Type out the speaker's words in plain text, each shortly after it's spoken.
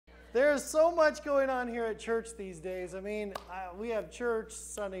There's so much going on here at church these days. I mean, we have church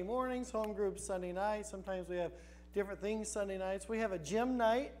Sunday mornings, home groups Sunday nights. Sometimes we have different things Sunday nights. We have a gym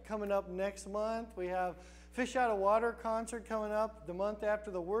night coming up next month. We have Fish Out of Water concert coming up the month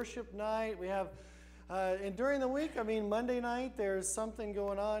after the worship night. We have, and during the week, I mean, Monday night, there's something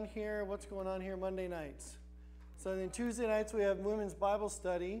going on here. What's going on here Monday nights? So then Tuesday nights, we have women's Bible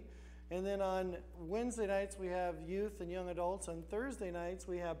study. And then on Wednesday nights, we have youth and young adults. On Thursday nights,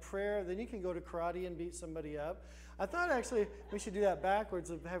 we have prayer. Then you can go to karate and beat somebody up. I thought actually we should do that backwards,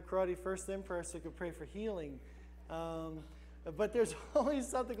 have karate first, then prayer, so we could pray for healing. But there's always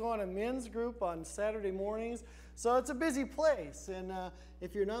something going on. A men's group on Saturday mornings. So it's a busy place. And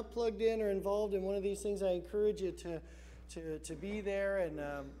if you're not plugged in or involved in one of these things, I encourage you to be there. And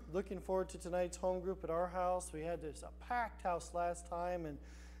looking forward to tonight's home group at our house. We had this a packed house last time, and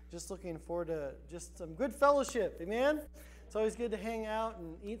just looking forward to just some good fellowship. Amen? It's always good to hang out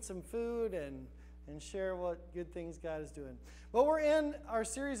and eat some food and share what good things God is doing. Well, we're in our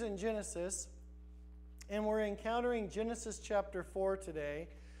series in Genesis, and we're encountering Genesis chapter 4 today.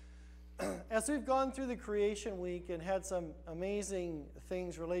 As we've gone through the creation week and had some amazing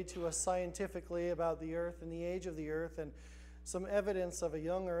things relate to us scientifically about the earth and the age of the earth and some evidence of a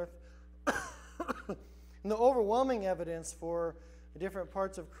young earth, and the overwhelming evidence for different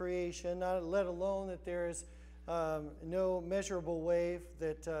parts of creation, not let alone that there is no measurable way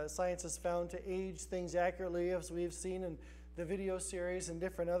that science has found to age things accurately, as we've seen in the video series and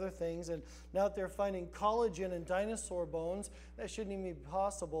different other things. And now that they're finding collagen in dinosaur bones, that shouldn't even be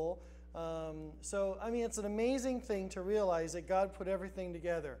possible. So, I mean, it's an amazing thing to realize that God put everything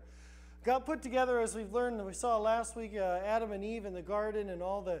together. God put together, as we've learned, and we saw last week, Adam and Eve in the garden and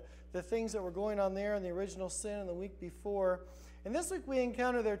all the things that were going on there in the original sin and the week before. And this week we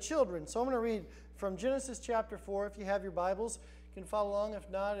encounter their children. So I'm going to read from Genesis chapter 4. If you have your Bibles, you can follow along. If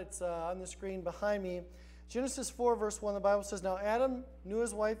not, it's on the screen behind me. Genesis 4, verse 1, the Bible says, "Now Adam knew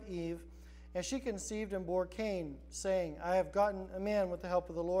his wife Eve, and she conceived and bore Cain, saying, I have gotten a man with the help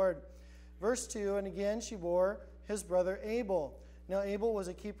of the Lord. Verse 2, and again she bore his brother Abel. Now Abel was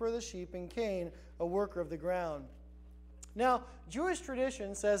a keeper of the sheep, and Cain a worker of the ground." Now, Jewish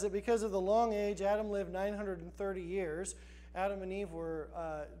tradition says that because of the long age, Adam lived 930 years. Adam and Eve were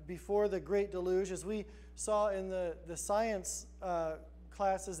before the Great Deluge. As we saw in the science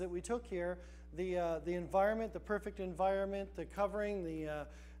classes that we took here, the environment, the perfect environment, the covering,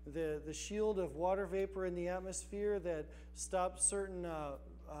 the shield of water vapor in the atmosphere that stops certain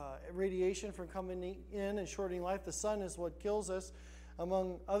radiation from coming in and shortening life. The sun is what kills us,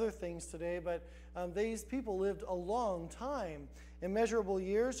 among other things today. But these people lived a long time. Immeasurable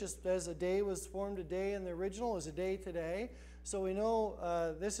years, just as a day was formed a day in the original is a day today. So we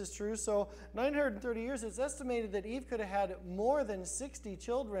know this is true. So 930 years, it's estimated that Eve could have had more than 60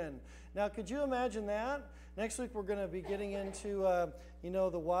 children. Now, could you imagine that? Next week we're going to be getting into,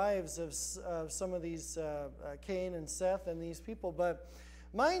 the wives of some of these Cain and Seth and these people. But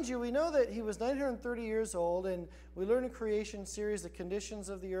mind you, we know that he was 930 years old, and we learned in creation series the conditions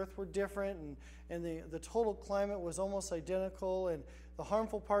of the earth were different, and the total climate was almost identical, and the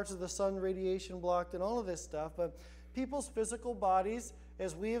harmful parts of the sun radiation blocked and all of this stuff. But people's physical bodies,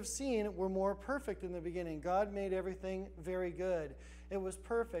 as we have seen, were more perfect in the beginning. God made everything very good. It was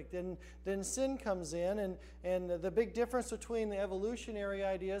perfect. And then sin comes in, and the big difference between the evolutionary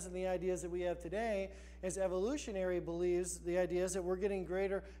ideas and the ideas that we have today is evolutionary believes the ideas that we're getting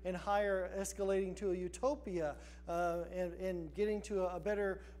greater and higher, escalating to a utopia, and getting to a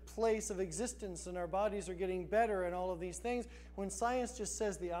better place of existence, and our bodies are getting better and all of these things, when science just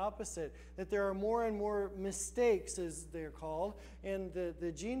says the opposite, that there are more and more mistakes, as they're called, in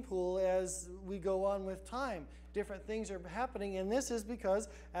the gene pool as we go on with time. Different things are happening, and this is because,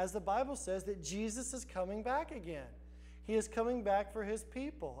 as the Bible says, that Jesus is coming back again. He is coming back for his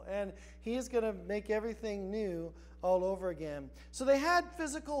people, and he is going to make everything new all over again. So they had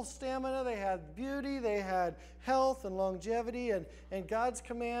physical stamina, they had beauty, they had health and longevity, and God's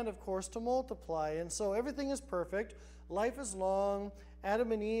command, of course, to multiply. And so everything is perfect. Life is long.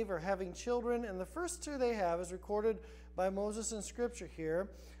 Adam and Eve are having children, and the first two they have is recorded by Moses in Scripture here,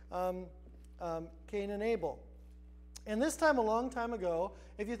 Cain and Abel. And this time, a long time ago,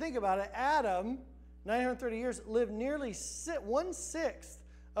 if you think about it, Adam, 930 years, lived nearly 1/6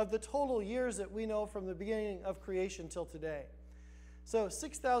 of the total years that we know from the beginning of creation till today. So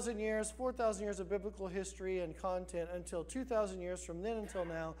 6,000 years, 4,000 years of biblical history and content until 2,000 years from then until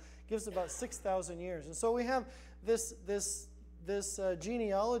now gives about 6,000 years. And so we have this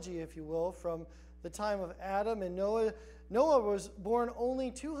genealogy, if you will, from the time of Adam and Noah. Noah was born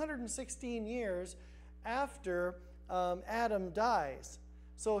only 216 years after Adam dies.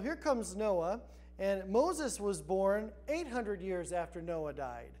 So here comes Noah, and Moses was born 800 years after Noah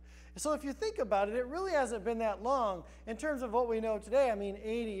died. So if you think about it, it really hasn't been that long in terms of what we know today. I mean,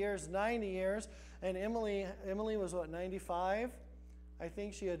 80 years, 90 years, and Emily was what, 95? I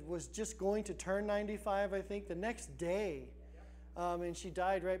think she was just going to turn 95, I think, the next day. And she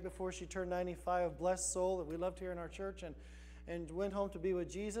died right before she turned 95, a blessed soul that we loved here in our church, and went home to be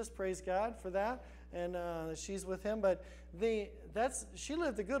with Jesus. Praise God for that. And she's with him. But she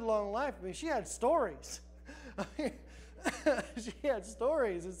lived a good long life. I mean, she had stories. She had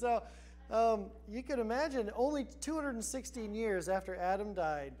stories. And so you can imagine only 216 years after Adam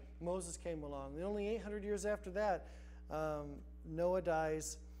died, Moses came along. And only 800 years after that, Noah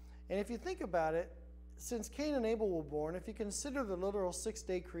dies. And if you think about it, since Cain and Abel were born, if you consider the literal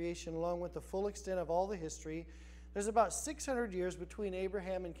six-day creation along with the full extent of all the history, there's about 600 years between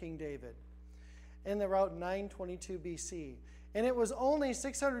Abraham and King David in about 922 BC. And it was only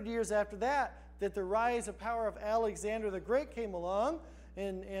 600 years after that that the rise of power of Alexander the Great came along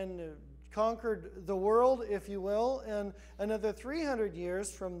and conquered the world, if you will. And another 300 years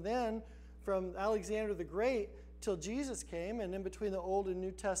from then, from Alexander the Great till Jesus came, and in between the Old and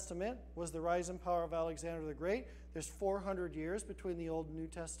New Testament was the rise and power of Alexander the Great. There's 400 years between the Old and New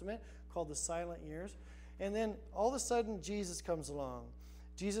Testament, called the silent years. And then all of a sudden, Jesus comes along.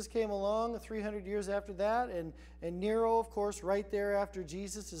 Jesus came along 300 years after that, and Nero, of course, right there after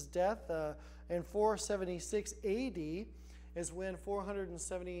Jesus' death in 476 AD is when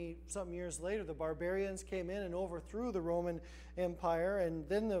 470-something years later, the barbarians came in and overthrew the Roman Empire, and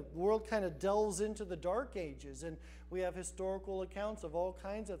then the world kind of delves into the Dark Ages, and we have historical accounts of all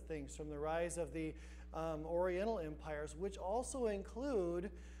kinds of things from the rise of the Oriental empires, which also include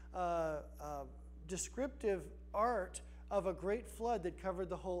descriptive art of a great flood that covered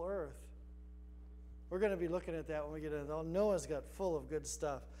the whole earth. We're going to be looking at that when we get into Noah's got full of good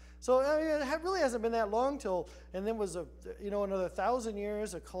stuff. So I mean, it really hasn't been that long till, and then was another 1,000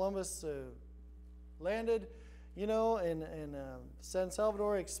 years. Columbus landed, in San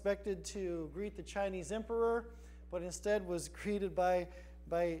Salvador, expected to greet the Chinese emperor, but instead was greeted by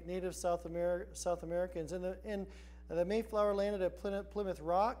native South Americans. And the Mayflower landed at Plymouth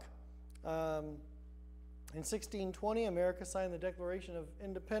Rock. In 1620, America signed the Declaration of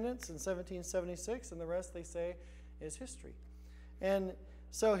Independence in 1776, and the rest, they say, is history. And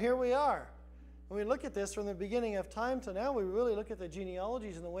so here we are. When we look at this from the beginning of time to now, we really look at the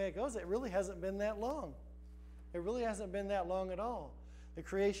genealogies and the way it goes. It really hasn't been that long. It really hasn't been that long at all. The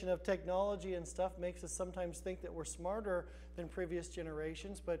creation of technology and stuff makes us sometimes think that we're smarter than previous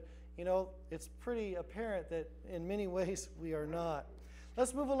generations, but it's pretty apparent that in many ways we are not.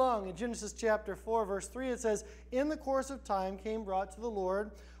 Let's move along. In Genesis chapter 4, verse 3, it says, "In the course of time, Cain brought to the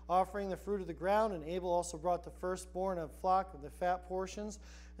Lord, offering the fruit of the ground, and Abel also brought the firstborn of flock of the fat portions.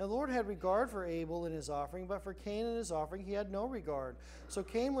 And the Lord had regard for Abel and his offering, but for Cain and his offering he had no regard. So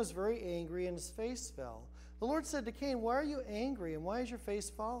Cain was very angry, and his face fell. The Lord said to Cain, 'Why are you angry, and why is your face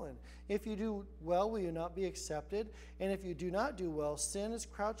fallen? If you do well, will you not be accepted? And if you do not do well, sin is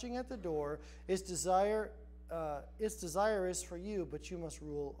crouching at the door. Its desire is for you, but you must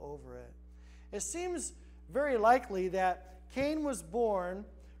rule over it.'" It seems very likely that Cain was born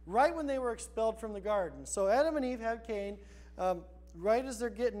right when they were expelled from the garden. So Adam and Eve had Cain right as they're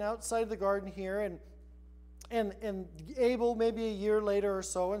getting outside the garden here, and Abel maybe a year later or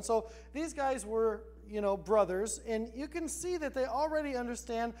so. And so these guys were, brothers, and you can see that they already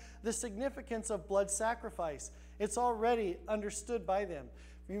understand the significance of blood sacrifice. It's already understood by them.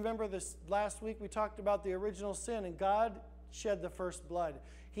 Remember this last week we talked about the original sin, and God shed the first blood.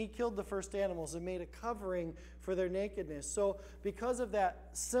 He killed the first animals and made a covering for their nakedness. So because of that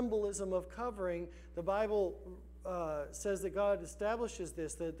symbolism of covering, the Bible says that God establishes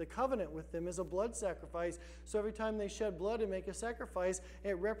this, that the covenant with them is a blood sacrifice. So every time they shed blood and make a sacrifice,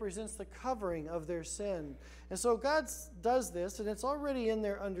 it represents the covering of their sin. And so God does this, and it's already in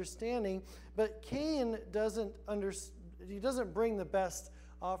their understanding, but Cain doesn't bring the best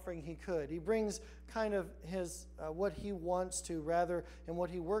offering he could. He brings kind of his what he wants to rather, and what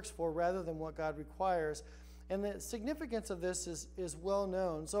he works for rather than what God requires. And the significance of this is well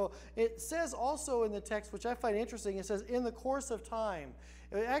known. So it says also in the text, which I find interesting, it says, "in the course of time."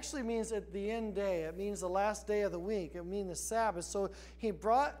 It actually means at the end day. It means the last day of the week. It means the Sabbath. So he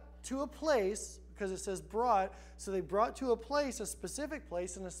brought to a place, because it says brought, so they brought to a place, a specific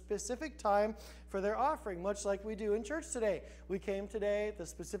place, and a specific time for their offering, much like we do in church today. We came today at the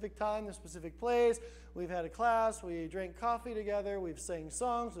specific time, the specific place. We've had a class. We drank coffee together. We've sang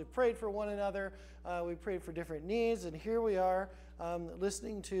songs. We've prayed for one another. We prayed for different needs. And here we are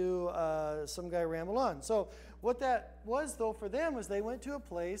listening to some guy ramble on. So what that was, though, for them was they went to a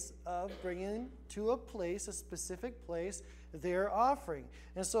place of bringing to a place, a specific place, their offering.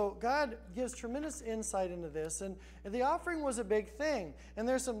 And so God gives tremendous insight into this. And the offering was a big thing. And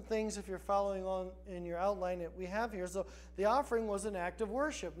there's some things, if you're following on in your outline that we have here. So the offering was an act of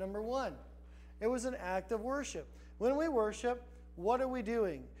worship, number one. It was an act of worship. When we worship, what are we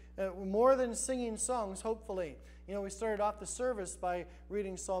doing? More than singing songs, hopefully. You know, we started off the service by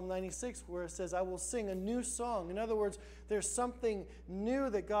reading Psalm 96 where it says, I will sing a new song. In other words, there's something new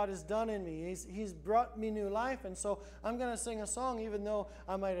that God has done in me. He's brought me new life, and so I'm going to sing a song even though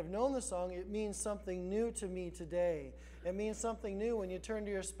I might have known the song. It means something new to me today. It means something new when you turn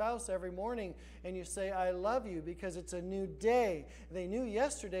to your spouse every morning and you say, I love you, because it's a new day. They knew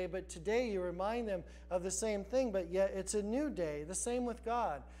yesterday, but today you remind them of the same thing, but yet it's a new day. The same with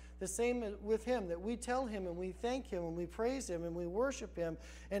God. The same with Him, that we tell Him and we thank Him and we praise Him and we worship Him.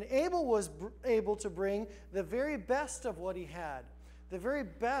 And Abel was able to bring the very best of what he had. The very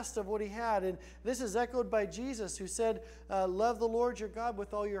best of what he had. And this is echoed by Jesus, who said, love the Lord your God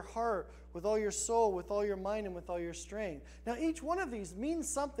with all your heart, with all your soul, with all your mind, and with all your strength. Now, each one of these means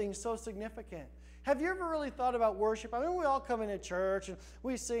something so significant. Have you ever really thought about worship? I mean, we all come into church and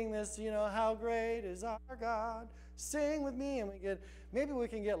we sing this, you know, how great is our God? Sing with me. And maybe we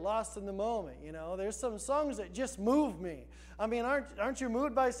can get lost in the moment, you know. There's some songs that just move me. I mean, aren't you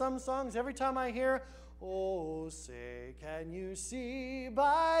moved by some songs? Every time I hear, oh, say, can you see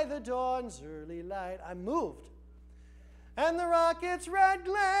by the dawn's early light? I'm moved. And the rocket's red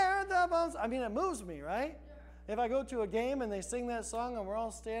glare, the bones. I mean, it moves me, right? If I go to a game and they sing that song and we're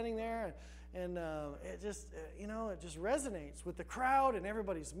all standing there and it just, you know, it just resonates with the crowd and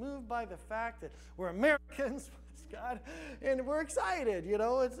everybody's moved by the fact that we're Americans, God, and we're excited, you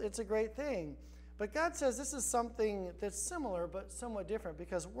know, it's a great thing. But God says this is something that's similar but somewhat different,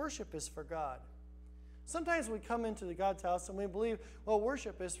 because worship is for God. Sometimes we come into God's house and we believe, well,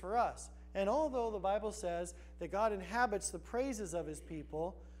 worship is for us. And although the Bible says that God inhabits the praises of His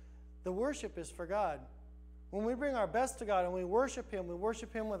people, the worship is for God. When we bring our best to God and we worship Him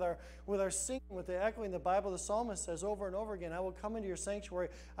with our singing, with the echoing. The Bible, the psalmist says over and over again, I will come into your sanctuary,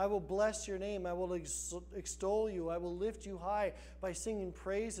 I will bless your name, I will extol you, I will lift you high by singing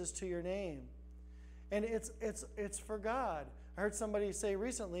praises to your name. And it's for God. I heard somebody say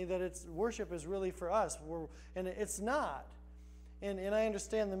recently that worship is really for us, and it's not. And I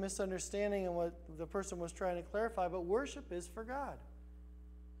understand the misunderstanding and what the person was trying to clarify, but worship is for God.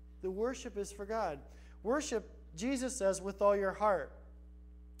 The worship is for God. Worship, Jesus says, with all your heart.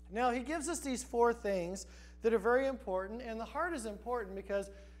 Now, He gives us these four things that are very important, and the heart is important because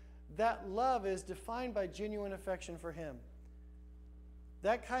that love is defined by genuine affection for Him.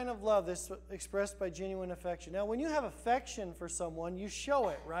 That kind of love that's expressed by genuine affection. Now, when you have affection for someone, you show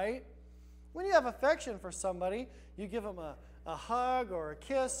it, right? When you have affection for somebody, you give them a hug or a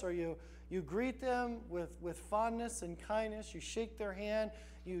kiss, or you greet them with fondness and kindness. You shake their hand.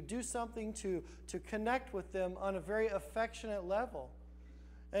 You do something to connect with them on a very affectionate level.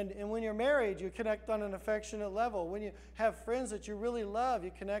 And when you're married, you connect on an affectionate level. When you have friends that you really love,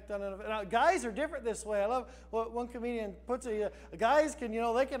 you connect on an. Now, guys are different this way. I love what one comedian puts it. Guys can,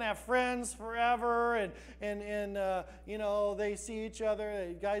 they can have friends forever, and they see each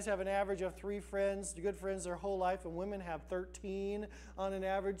other. Guys have an average of 3 friends, good friends, their whole life, and women have 13 on an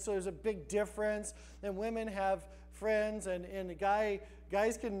average. So there's a big difference. And women have friends, and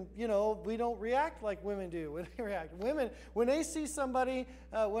guys can, we don't react like women do when they react. Women, when they see somebody,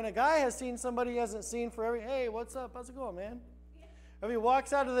 when a guy has seen somebody he hasn't seen forever, hey, what's up? How's it going, man? If he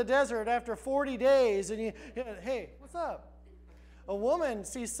walks out of the desert after 40 days and hey, what's up? A woman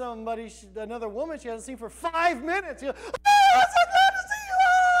sees another woman she hasn't seen for 5 minutes. Oh, I'm so glad to see you!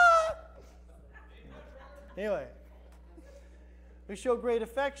 Ah! Anyway, we show great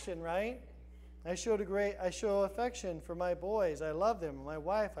affection, right? I show affection for my boys. I love them. My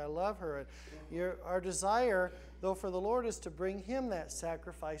wife, I love her. Our desire, though, for the Lord is to bring Him that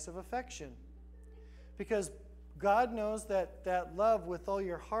sacrifice of affection. Because God knows that love with all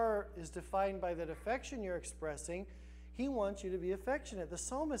your heart is defined by that affection you're expressing. He wants you to be affectionate. The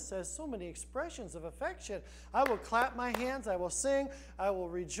psalmist says so many expressions of affection. I will clap my hands. I will sing. I will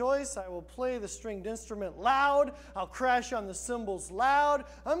rejoice. I will play the stringed instrument loud. I'll crash on the cymbals loud.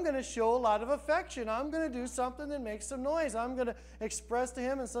 I'm going to show a lot of affection. I'm going to do something that makes some noise. I'm going to express to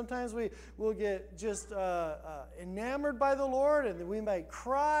Him. And sometimes we'll get just enamored by the Lord, and we might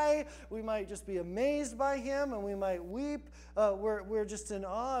cry. We might just be amazed by Him, and we might weep. We're just in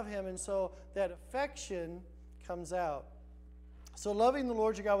awe of Him. And so that affection comes out. So loving the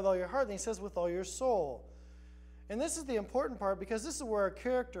Lord your God with all your heart, and He says with all your soul. And this is the important part because this is where our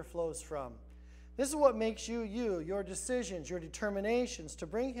character flows from. This is what makes you you, your decisions, your determinations to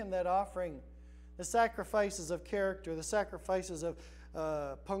bring him that offering, the sacrifices of character, the sacrifices of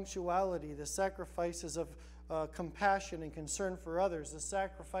punctuality, the sacrifices of compassion and concern for others, the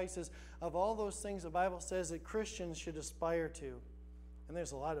sacrifices of all those things the Bible says that Christians should aspire to. And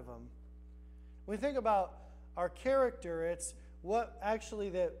there's a lot of them. When we think about our character, it's what actually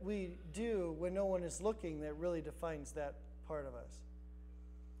that we do when no one is looking that really defines that part of us.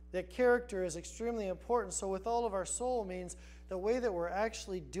 That character is extremely important. So with all of our soul means the way that we're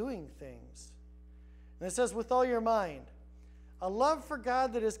actually doing things. And it says, with all your mind. A love for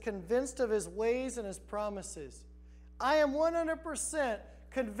God that is convinced of his ways and his promises. I am 100%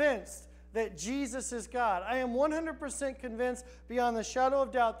 convinced that Jesus is God. I am 100% convinced beyond the shadow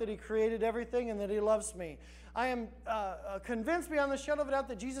of doubt that he created everything and that he loves me. I am convinced beyond the shadow of a doubt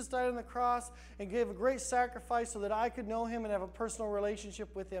that Jesus died on the cross and gave a great sacrifice so that I could know him and have a personal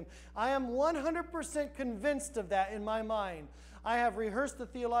relationship with him. I am 100% convinced of that in my mind. I have rehearsed the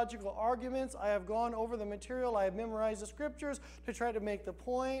theological arguments. I have gone over the material. I have memorized the scriptures to try to make the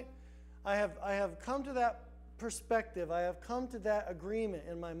point. I have come to that perspective. I have come to that agreement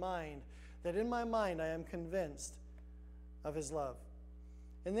in my mind, that in my mind I am convinced of his love.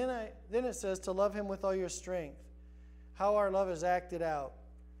 And then it says to love him with all your strength. How our love is acted out.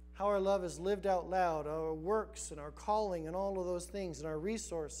 How our love is lived out loud. Our works and our calling and all of those things and our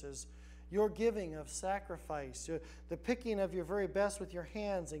resources. Your giving of sacrifice. The picking of your very best with your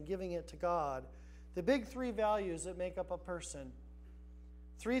hands and giving it to God. The big three values that make up a person.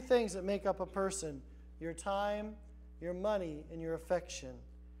 Three things that make up a person. Your time, your money, and your affection.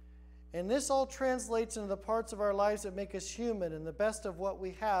 And this all translates into the parts of our lives that make us human, and the best of what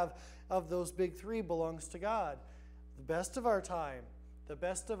we have of those big three belongs to God. The best of our time, the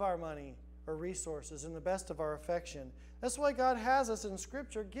best of our money or resources, and the best of our affection. That's why God has us in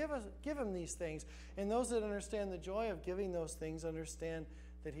Scripture. Give him these things. And those that understand the joy of giving those things understand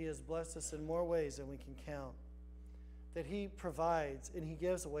that he has blessed us in more ways than we can count. That he provides and he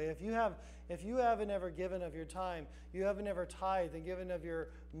gives away. If you haven't ever given of your time, you haven't ever tithed and given of your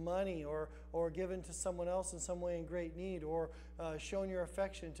money or given to someone else in some way in great need or shown your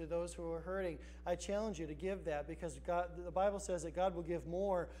affection to those who are hurting, I challenge you to give that because the Bible says that God will give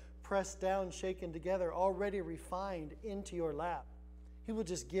more, pressed down, shaken together, already refined into your lap. He will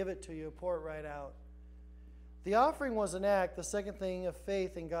just give it to you, pour it right out. The offering was an act, the second thing, of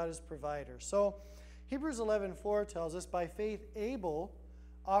faith in God as provider. So Hebrews 11:4 tells us, by faith Abel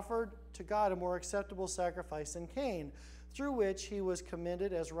offered to God a more acceptable sacrifice than Cain, through which he was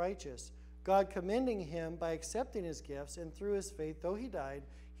commended as righteous, God commending him by accepting his gifts, and through his faith, though he died,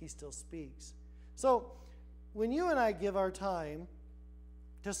 he still speaks. So when you and I give our time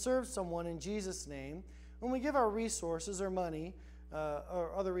to serve someone in Jesus' name, when we give our resources or money,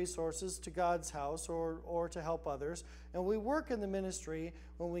 or other resources to God's house or to help others. And we work in the ministry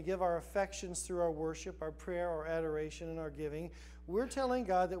when we give our affections through our worship, our prayer, our adoration, and our giving. We're telling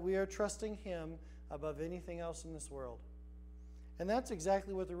God that we are trusting him above anything else in this world. And that's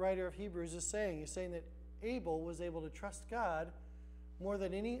exactly what the writer of Hebrews is saying. He's saying that Abel was able to trust God more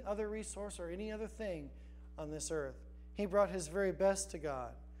than any other resource or any other thing on this earth. He brought his very best to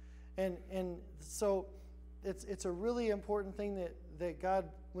God. And so it's a really important thing that God,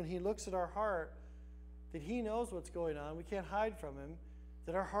 when he looks at our heart, that he knows what's going on. We can't hide from him.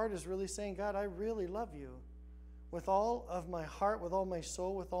 That our heart is really saying, God, I really love you. With all of my heart, with all my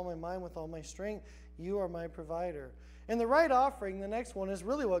soul, with all my mind, with all my strength, you are my provider. And the right offering, the next one, is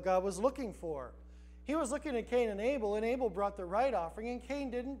really what God was looking for. He was looking at Cain and Abel brought the right offering, and Cain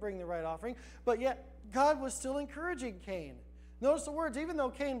didn't bring the right offering, but yet God was still encouraging Cain. Notice the words, even though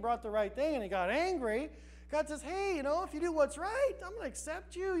Cain brought the right thing and he got angry, God says, hey, if you do what's right, I'm going to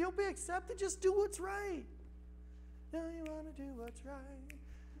accept you. You'll be accepted. Just do what's right. Now you want to do what's right.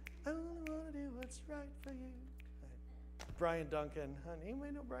 I only want to do what's right for you. Brian Duncan.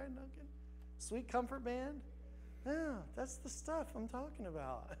 Anybody know Brian Duncan? Sweet Comfort Band? Yeah, that's the stuff I'm talking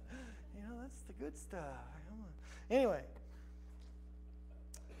about. That's the good stuff. Anyway,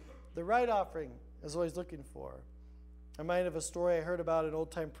 the right offering is what he's looking for. I'm reminded of a story I heard about an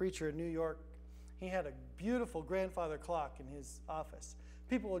old-time preacher in New York. He had a beautiful grandfather clock in his office.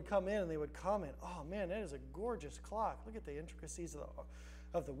 People would come in and they would comment, oh man, that is a gorgeous clock. Look at the intricacies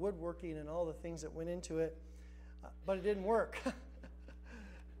of the woodworking and all the things that went into it. But it didn't work.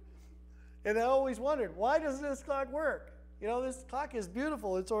 And I always wondered, why doesn't this clock work? This clock is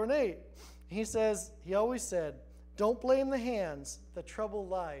beautiful, it's ornate. He always said, don't blame the hands, the trouble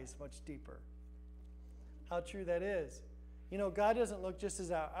lies much deeper. How true that is. God doesn't look just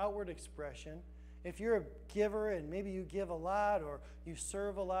as our outward expression. If you're a giver and maybe you give a lot or you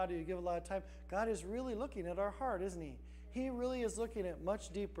serve a lot or you give a lot of time, God is really looking at our heart, isn't He? He really is looking at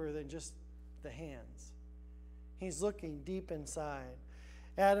much deeper than just the hands. He's looking deep inside.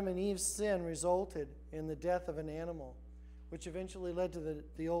 Adam and Eve's sin resulted in the death of an animal, which eventually led to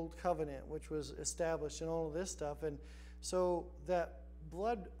the old covenant, which was established and all of this stuff. And so that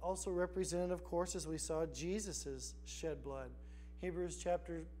blood also represented, of course, as we saw, Jesus' shed blood. Hebrews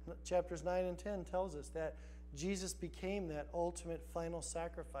chapters 9 and 10 tells us that Jesus became that ultimate final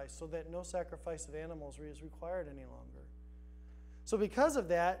sacrifice so that no sacrifice of animals is required any longer. So because of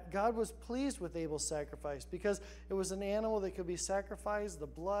that, God was pleased with Abel's sacrifice because it was an animal that could be sacrificed, the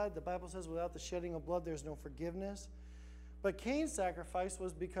blood. The Bible says without the shedding of blood, there's no forgiveness. But Cain's sacrifice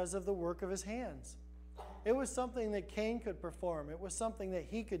was because of the work of his hands. It was something that Cain could perform. It was something that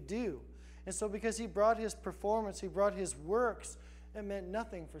he could do. And so because he brought his performance, he brought his works, it meant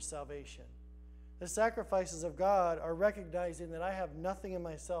nothing for salvation. The sacrifices of God are recognizing that I have nothing in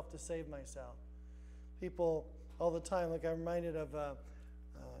myself to save myself. People all the time, like I'm reminded of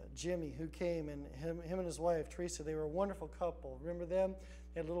Jimmy, who came, and him and his wife, Teresa, they were a wonderful couple. Remember them?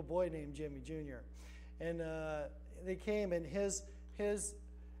 They had a little boy named Jimmy Jr. And they came, and his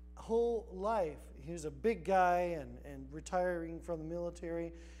whole life, he was a big guy and retiring from the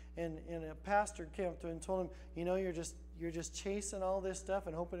military, and a pastor came up to him and told him, you know, you're just chasing all this stuff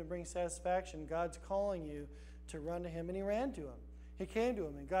and hoping to bring satisfaction. God's calling you to run to Him. And he ran to Him. He came to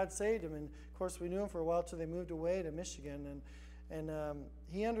Him, and God saved him. And of course, we knew him for a while till they moved away to Michigan. And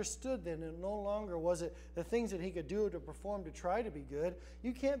he understood then that no longer was it the things that he could do to perform to try to be good.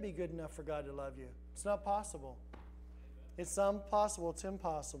 You can't be good enough for God to love you. It's not possible. It's impossible. It's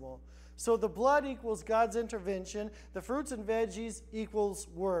impossible. So the blood equals God's intervention. The fruits and veggies equals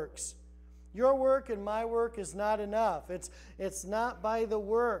works. Your work and my work is not enough. It's not by the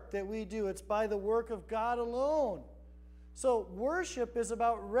work that we do. It's by the work of God alone. So worship is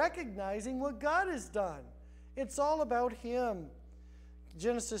about recognizing what God has done. It's all about Him.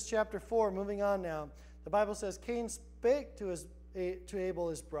 Genesis chapter 4, moving on now. The Bible says, Cain spake to Abel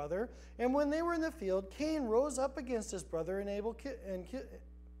his brother, and when they were in the field, Cain rose up against his brother and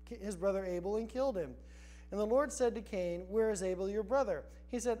his brother Abel and killed him. And the Lord said to Cain, where is Abel your brother?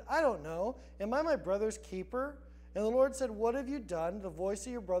 He said, I don't know. Am I my brother's keeper? And the Lord said, what have you done? The voice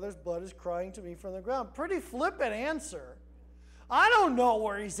of your brother's blood is crying to me from the ground. Pretty flippant answer. I don't know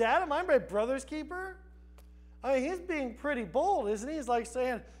where he's at. Am I my brother's keeper? I mean, he's being pretty bold, isn't he? He's like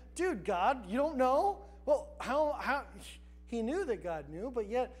saying, dude, God, you don't know? Well, how? He knew that God knew, but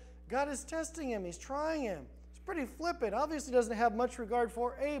yet God is testing him. He's trying him. It's pretty flippant. Obviously doesn't have much regard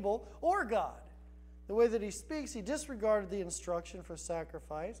for Abel or God. The way that he speaks, he disregarded the instruction for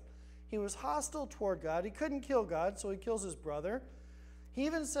sacrifice. He was hostile toward God. He couldn't kill God, so he kills his brother. He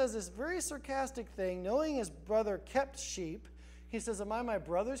even says this very sarcastic thing, knowing his brother kept sheep. He says, am I my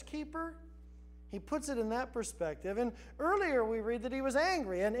brother's keeper? He puts it in that perspective. And earlier we read that he was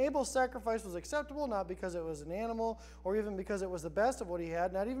angry, and Abel's sacrifice was acceptable, not because it was an animal or even because it was the best of what he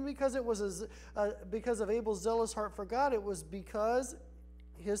had, not even because it was because of Abel's zealous heart for God. It was because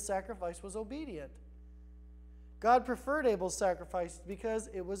his sacrifice was obedient. God preferred Abel's sacrifice because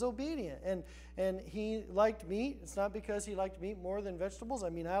it was obedient. And he liked meat. It's not because he liked meat more than vegetables. I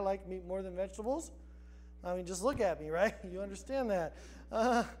mean, I like meat more than vegetables. I mean, just look at me, right? You understand that.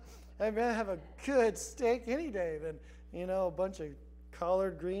 I'd rather have a good steak any day than, a bunch of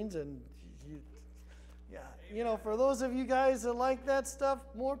collard greens and, for those of you guys that like that stuff,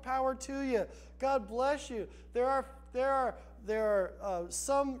 more power to you. God bless you. There are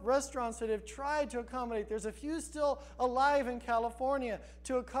some restaurants that have tried to accommodate. There's a few still alive in California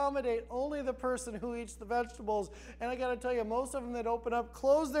to accommodate only the person who eats the vegetables. And I got to tell you, most of them that open up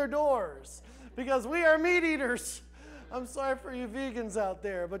close their doors because we are meat eaters. I'm sorry for you vegans out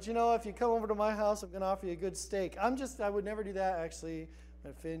there, but if you come over to my house, I'm going to offer you a good steak. I would never do that, actually. I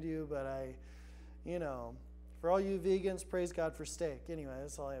offend you, but for all you vegans, praise God for steak. Anyway,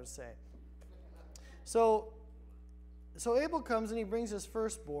 that's all I have to say. So Abel comes and he brings his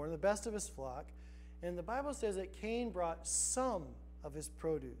firstborn, the best of his flock, and the Bible says that Cain brought some of his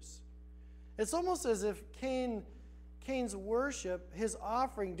produce. It's almost as if Cain's worship, his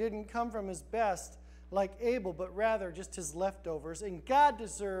offering, didn't come from his best like Abel, but rather just his leftovers. And God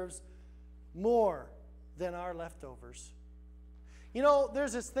deserves more than our leftovers.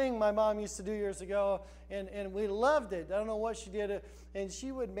 There's this thing my mom used to do years ago, and we loved it. I don't know what she did, and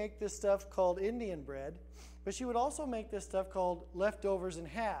she would make this stuff called Indian bread, but she would also make this stuff called leftovers and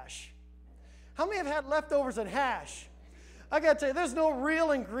hash. How many have had leftovers and hash? I got to tell you, there's no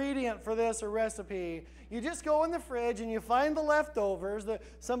real ingredient for this or recipe. You just go in the fridge and you find the leftovers,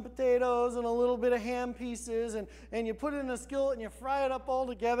 some potatoes and a little bit of ham pieces, and you put it in a skillet and you fry it up all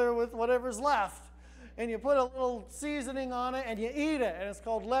together with whatever's left. And you put a little seasoning on it and you eat it. And it's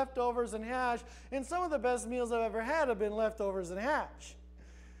called leftovers and hash. And some of the best meals I've ever had have been leftovers and hash.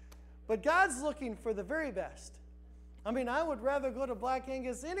 But God's looking for the very best. I mean, I would rather go to Black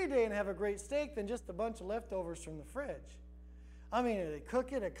Angus any day and have a great steak than just a bunch of leftovers from the fridge. I mean, they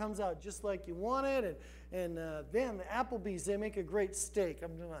cook it, it comes out just like you want it, and then the Applebee's, they make a great steak.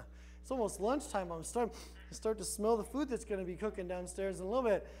 It's almost lunchtime. I'm starting to smell the food that's going to be cooking downstairs in a little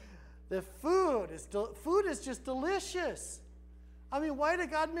bit. The food is just delicious. I mean, why did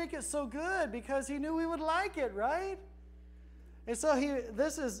God make it so good? Because He knew we would like it, right? And so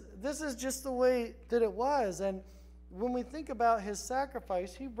this is just the way that it was. And when we think about His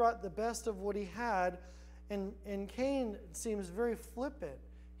sacrifice, He brought the best of what He had. And Cain seems very flippant.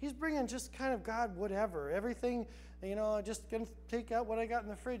 He's bringing just kind of, God, whatever. Everything, just going to take out what I got in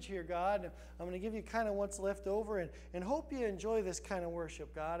the fridge here, God. And I'm going to give you kind of what's left over and hope you enjoy this kind of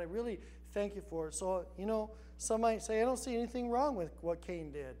worship, God. I really thank you for it. So, some might say, I don't see anything wrong with what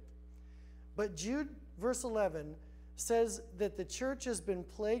Cain did. But Jude, verse 11, says that the church has been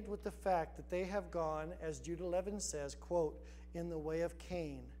plagued with the fact that they have gone, as Jude 11 says, quote, in the way of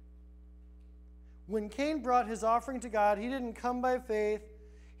Cain. When Cain brought his offering to God, he didn't come by faith.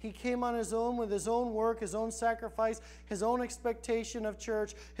 He came on his own with his own work, his own sacrifice, his own expectation of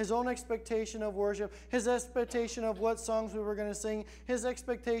church, his own expectation of worship, his expectation of what songs we were going to sing, his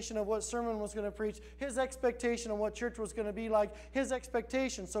expectation of what sermon was going to preach, his expectation of what church was going to be like, his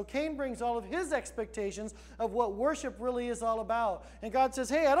expectation. So Cain brings all of his expectations of what worship really is all about. And God says,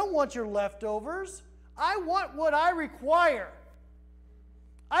 hey, I don't want your leftovers. I want what I require.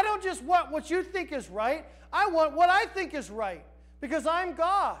 I don't just want what you think is right. I want what I think is right because I'm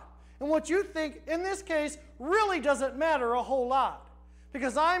God. And what you think, in this case, really doesn't matter a whole lot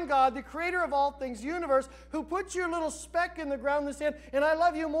because I'm God, the creator of all things, universe, who put your little speck in the ground in the sand, and I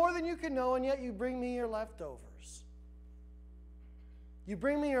love you more than you can know, and yet you bring me your leftovers. You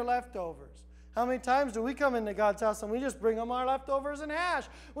bring me your leftovers. How many times do we come into God's house and we just bring Him our leftovers and hash?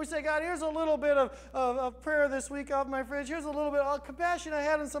 We say, God, here's a little bit of prayer this week off my fridge. Here's a little bit of compassion I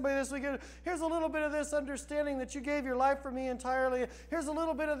had on somebody this week. Here's a little bit of this understanding that you gave your life for me entirely. Here's a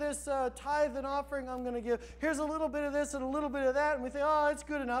little bit of this tithe and offering I'm going to give. Here's a little bit of this and a little bit of that. And we think, oh, it's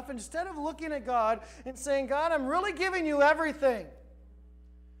good enough. And instead of looking at God and saying, God, I'm really giving you everything.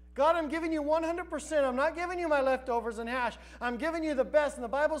 God, I'm giving you 100%. I'm not giving you my leftovers and hash. I'm giving you the best. And the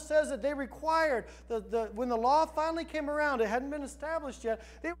Bible says that they required, when the law finally came around, it hadn't been established yet,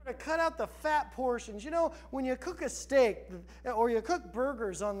 they were to cut out the fat portions. When you cook a steak or you cook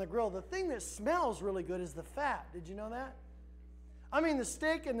burgers on the grill, the thing that smells really good is the fat. Did you know that? I mean, the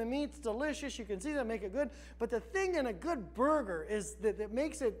steak and the meat's delicious. You can see that make it good. But the thing in a good burger is that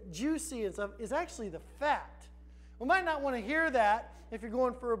makes it juicy and stuff is actually the fat. We might not want to hear that if you're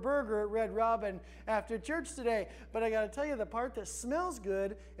going for a burger at Red Robin after church today. But I got to tell you, the part that smells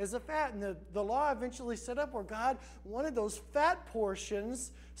good is the fat. And the law eventually set up where God wanted those fat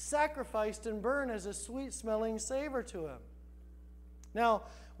portions sacrificed and burned as a sweet-smelling savor to Him. Now,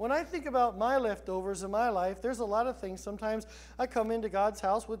 when I think about my leftovers in my life, there's a lot of things. Sometimes I come into God's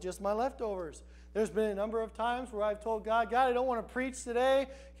house with just my leftovers. There's been a number of times where I've told God, God, I don't want to preach today.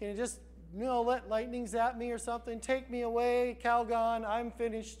 Can you just let lightning zap me or something, take me away, Calgon, I'm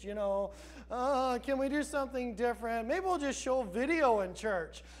finished, can we do something different? Maybe we'll just show video in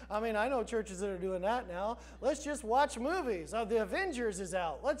church. I mean, I know churches that are doing that now. Let's just watch movies. The Avengers is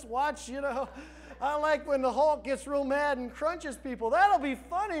out. Let's watch, I like when the Hulk gets real mad and crunches people. That'll be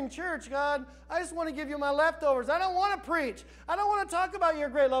fun in church, God. I just want to give you my leftovers. I don't want to preach. I don't want to talk about your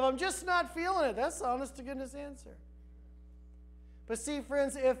great love. I'm just not feeling it. That's the honest to goodness answer. But see,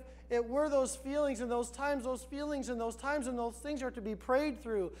 friends, if it were those feelings and those times, those feelings and those times and those things are to be prayed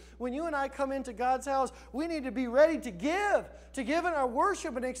through. When you and I come into God's house, we need to be ready to give in our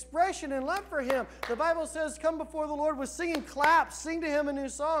worship and expression and love for Him. The Bible says, come before the Lord with singing, clap, sing to Him a new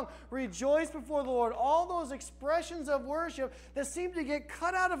song, rejoice before the Lord. All those expressions of worship that seem to get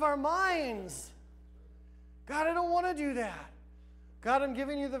cut out of our minds. God, I don't want to do that. God, I'm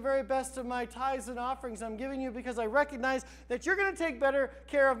giving you the very best of my tithes and offerings. I'm giving you because I recognize that you're going to take better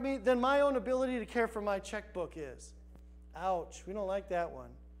care of me than my own ability to care for my checkbook is. Ouch, we don't like that one.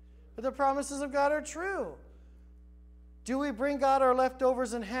 But the promises of God are true. Do we bring God our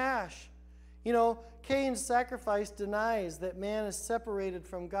leftovers and hash? Cain's sacrifice denies that man is separated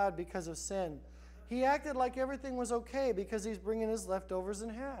from God because of sin. He acted like everything was okay because he's bringing his leftovers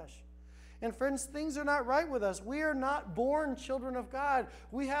and hash. And friends, things are not right with us. We are not born children of God.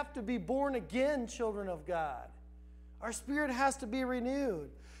 We have to be born again children of God. Our spirit has to be renewed.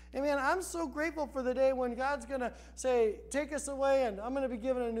 And man, I'm so grateful for the day when God's going to say, take us away and I'm going to be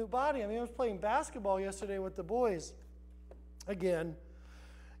given a new body. I mean, I was playing basketball yesterday with the boys again.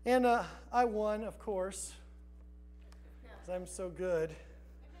 And I won, of course, because I'm so good.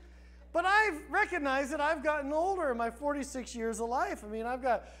 But I've recognized that I've gotten older in my 46 years of life. I mean, I've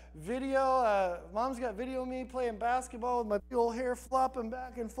got video. Mom's got video of me playing basketball with my big old hair flopping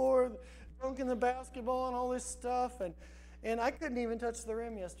back and forth, dunking the basketball and all this stuff. And I couldn't even touch the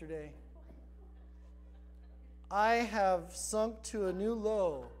rim yesterday. I have sunk to a new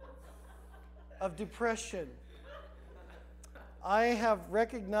low of depression. I have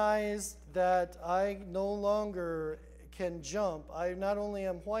recognized that I no longer can jump. I not only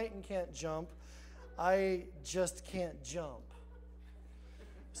am white and can't jump, I just can't jump.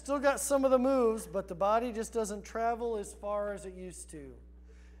 Still got some of the moves, but the body just doesn't travel as far as it used to.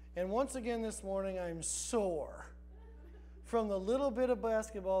 And once again this morning, I'm sore. From the little bit of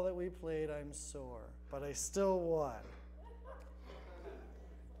basketball that we played, I'm sore, but I still won.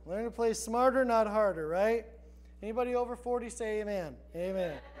 Learn to play smarter, not harder, right? Anybody over 40 say amen?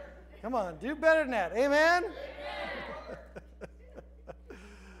 Amen. Come on, do better than that. Amen?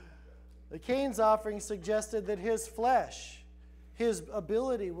 The Cain's offering suggested that his flesh, his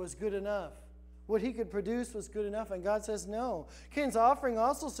ability was good enough. What he could produce was good enough, and God says no. Cain's offering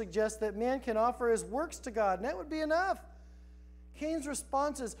also suggests that man can offer his works to God, and that would be enough. Cain's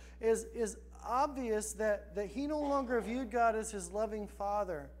response is obvious that he no longer viewed God as his loving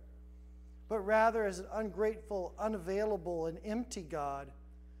father, but rather as an ungrateful, unavailable, and empty God.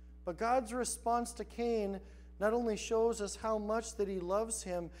 But God's response to Cain not only shows us how much that he loves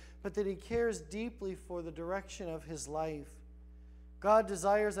him, but that he cares deeply for the direction of his life. God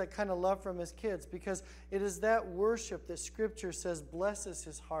desires that kind of love from his kids because it is that worship that Scripture says blesses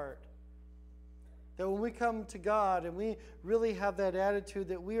his heart. That when we come to God and we really have that attitude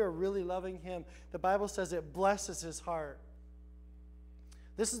that we are really loving him, the Bible says it blesses his heart.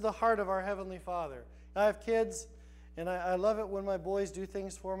 This is the heart of our Heavenly Father. I have kids, and I love it when my boys do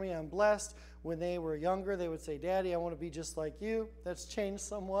things for me. I'm blessed. When they were younger, they would say, Daddy, I want to be just like you. That's changed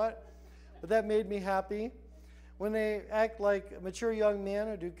somewhat, but that made me happy. When they act like mature young men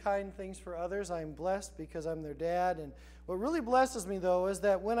or do kind things for others, I'm blessed because I'm their dad. And what really blesses me, though, is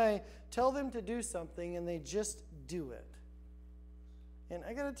that when I tell them to do something and they just do it. And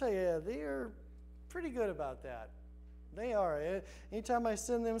I got to tell you, they are pretty good about that. They are. Anytime I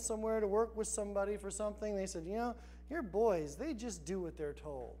send them somewhere to work with somebody for something, they said, your boys, they just do what they're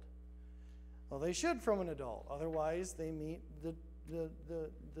told. Well, they should from an adult. Otherwise, they meet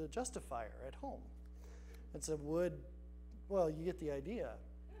the justifier at home. It's a wood, well, you get the idea.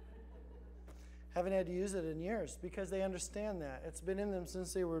 Haven't had to use it in years because they understand that. It's been in them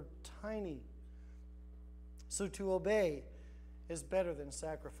since they were tiny. So to obey is better than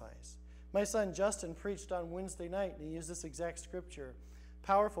sacrifice. My son Justin preached on Wednesday night, and he used this exact scripture.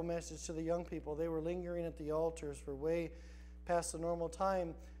 Powerful message to the young people. They were lingering at the altars for way past the normal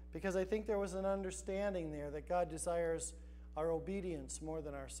time because I think there was an understanding there that God desires our obedience more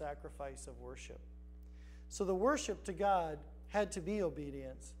than our sacrifice of worship. So the worship to God had to be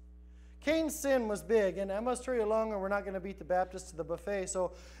obedience. Cain's sin was big, and I must hurry along or we're not going to beat the Baptists to the buffet.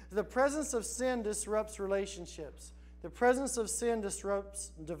 So the presence of sin disrupts relationships. The presence of sin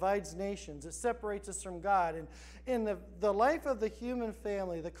divides nations. It separates us from God. And in the life of the human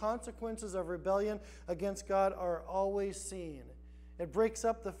family, the consequences of rebellion against God are always seen. It breaks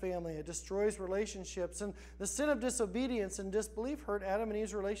up the family. It destroys relationships. And the sin of disobedience and disbelief hurt Adam and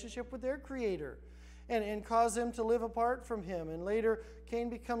Eve's relationship with their Creator and caused them to live apart from him. And later, Cain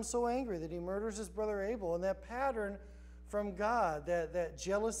becomes so angry that he murders his brother Abel. And that pattern from God, that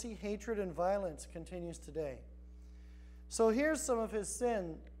jealousy, hatred, and violence continues today. So here's some of his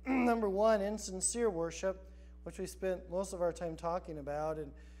sin. Number one, insincere worship, which we spent most of our time talking about.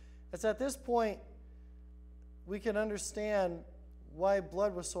 And it's at this point we can understand why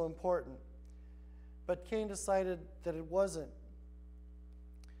blood was so important. But Cain decided that it wasn't.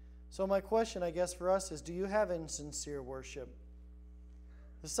 So my question, I guess, for us is, do you have insincere worship?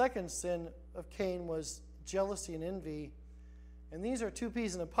 The second sin of Cain was jealousy and envy. And these are two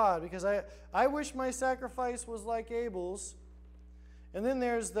peas in a pod, because I wish my sacrifice was like Abel's. And then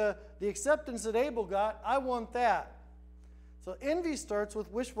there's the acceptance that Abel got. I want that. So envy starts with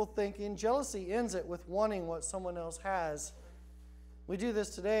wishful thinking. Jealousy ends it with wanting what someone else has. We do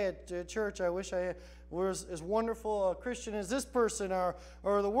this today at church. I wish I was as wonderful a Christian as this person, or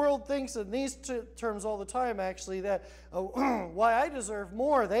the world thinks in these terms all the time, actually, that why I deserve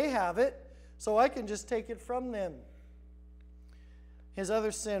more. They have it. so I can just take it from them. His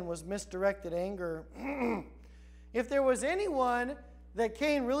other sin was misdirected anger. If there was anyone that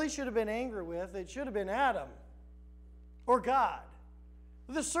Cain really should have been angry with, it should have been Adam or God,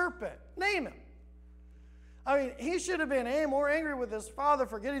 the serpent. Name him. I mean, he should have been more angry with his father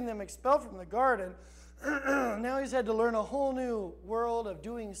for getting them expelled from the garden. Now he's had to learn a whole new world of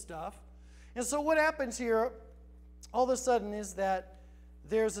doing stuff. And so what happens here all of a sudden is that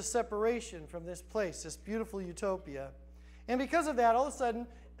there's a separation from this place, this beautiful utopia. And because of that, all of a sudden,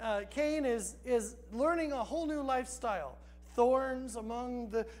 Cain is learning a whole new lifestyle. Thorns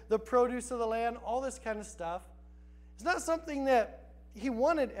among the produce of the land, all this kind of stuff. It's not something that he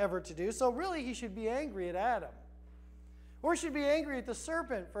wanted ever to do, so really he should be angry at Adam. Or should be angry at the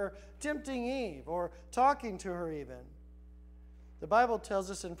serpent for tempting Eve or talking to her even. The Bible tells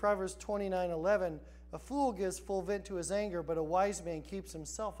us in Proverbs 29:11, a fool gives full vent to his anger, but a wise man keeps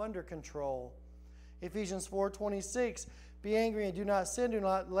himself under control. Ephesians 4:26, be angry and do not sin. Do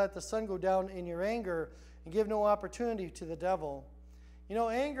not let the sun go down in your anger, and give no opportunity to the devil. You know,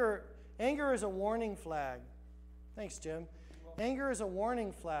 anger is a warning flag. Thanks, Jim. Anger is a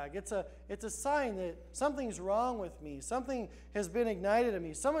warning flag. It's a sign that something's wrong with me. Something has been ignited in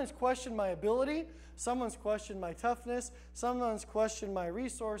me. Someone's questioned my ability. Someone's questioned my toughness. Someone's questioned my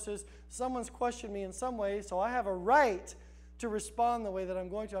resources. Someone's questioned me in some way, so I have a right to respond the way that I'm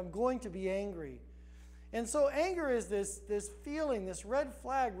going to. I'm going to be angry. And so anger is this feeling, this red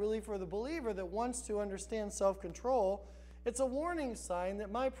flag really for the believer that wants to understand self-control. It's a warning sign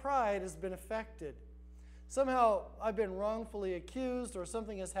that my pride has been affected. Somehow I've been wrongfully accused or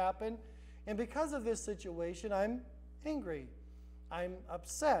something has happened, and because of this situation, I'm angry. I'm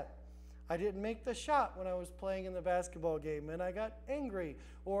upset. I didn't make the shot when I was playing in the basketball game, and I got angry,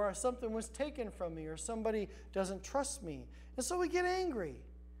 or something was taken from me, or somebody doesn't trust me. And so we get angry.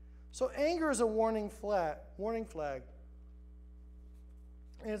 So anger is a warning flag.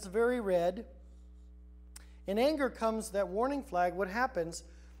 And it's very red. In anger comes that warning flag. What happens?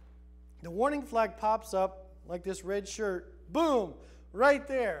 The warning flag pops up like this red shirt. Boom! Right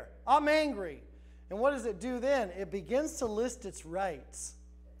there. I'm angry. And what does it do then? It begins to list its rights.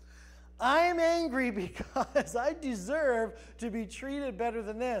 I'm angry because I deserve to be treated better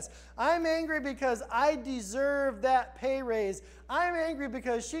than this. I'm angry because I deserve that pay raise. I'm angry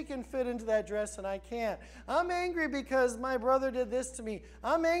because she can fit into that dress and I can't. I'm angry because my brother did this to me.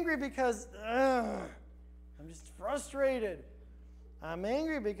 I'm angry because I'm just frustrated. I'm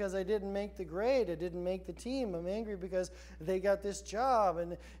angry because I didn't make the grade. I didn't make the team. I'm angry because they got this job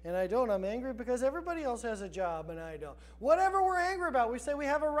and I don't. I'm angry because everybody else has a job and I don't. Whatever we're angry about, we say we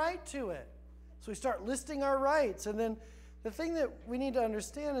have a right to it. So we start listing our rights. And then the thing that we need to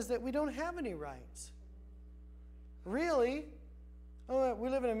understand is that we don't have any rights. Really? We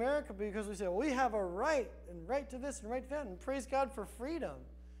live in America because we say, well, we have a right and right to this and right to that. And praise God for freedom.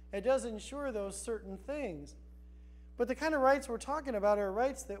 It does ensure those certain things. But the kind of rights we're talking about are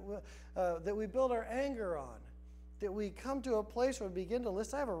rights that we build our anger on, that we come to a place where we begin to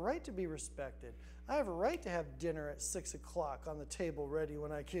list, I have a right to be respected. I have a right to have dinner at 6 o'clock on the table ready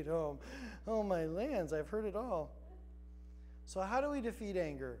when I get home. Oh, my lands, I've heard it all. So how do we defeat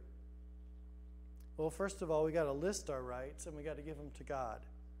anger? Well, first of all, we got to list our rights and we got to give them to God.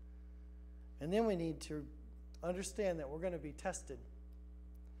 And then we need to understand that we're going to be tested.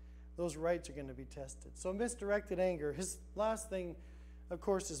 Those rights are going to be tested. So misdirected anger. His last thing, of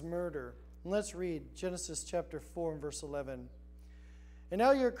course, is murder. And let's read Genesis chapter 4 and verse 11. And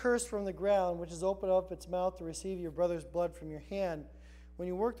now you're cursed from the ground, which has opened up its mouth to receive your brother's blood from your hand. When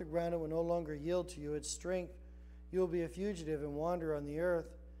you work the ground, it will no longer yield to you its strength. You will be a fugitive and wander on the earth.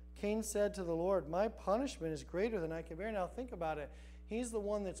 Cain said to the Lord, my punishment is greater than I can bear. Now think about it. He's the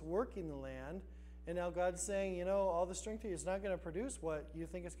one that's working the land. And now God's saying, you know, all the strength is not going to produce what you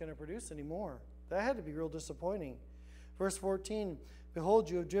think it's going to produce anymore. That had to be real disappointing. Verse 14, behold,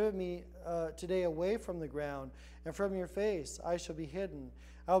 you have driven me today away from the ground, and from your face I shall be hidden.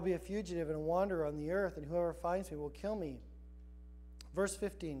 I will be a fugitive and a wanderer on the earth, and whoever finds me will kill me. Verse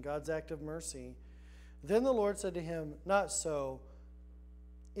 15, God's act of mercy. Then the Lord said to him, not so.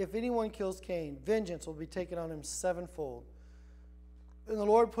 If anyone kills Cain, vengeance will be taken on him sevenfold. And the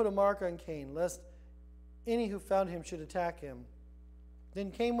Lord put a mark on Cain, lest any who found him should attack him.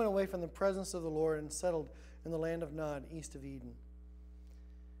 Then Cain went away from the presence of the Lord and settled in the land of Nod, east of Eden.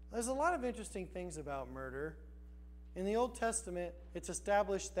 There's a lot of interesting things about murder. In the Old Testament, it's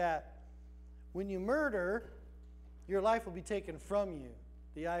established that when you murder, your life will be taken from you,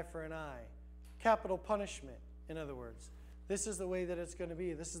 the eye for an eye. Capital punishment, in other words. This is the way that it's going to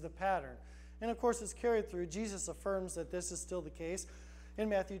be. This is the pattern. And of course, it's carried through. Jesus affirms that this is still the case. in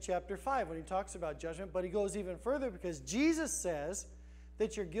Matthew chapter 5 when he talks about judgment, but he goes even further because Jesus says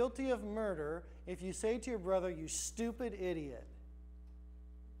that you're guilty of murder if you say to your brother, you stupid idiot.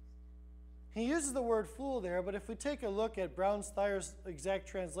 He uses the word fool there, but if we take a look at Brown-Thayer's exact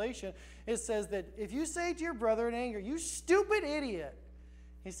translation, it says that if you say to your brother in anger, you stupid idiot,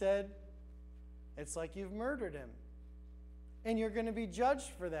 he said, it's like you've murdered him. And you're going to be judged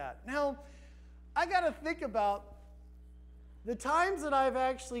for that. Now, I got to think about the times that I've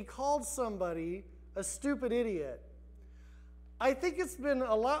actually called somebody a stupid idiot. I think it's been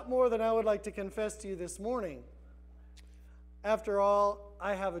a lot more than I would like to confess to you this morning. After all,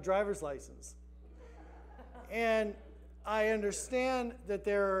 I have a driver's license. And I understand that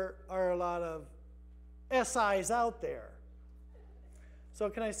there are a lot of SIs out there. So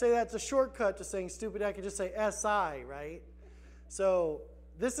can I say that's a shortcut to saying stupid? I could just say SI, right? So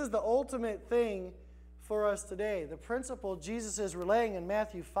this is the ultimate thing for us today. The principle Jesus is relaying in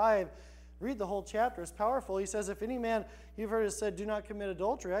Matthew 5, read the whole chapter, it's powerful. He says, if any man, you've heard it said, do not commit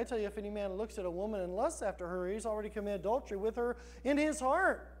adultery. I tell you, if any man looks at a woman and lusts after her, he's already committed adultery with her in his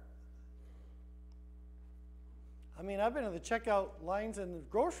heart. I mean, I've been in the checkout lines in the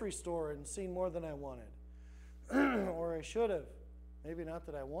grocery store and seen more than I wanted. Or I should have. Maybe not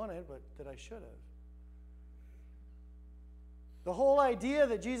that I wanted, but that I should have. The whole idea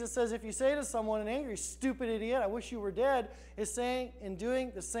that Jesus says, if you say to someone in anger, stupid idiot, I wish you were dead, is saying and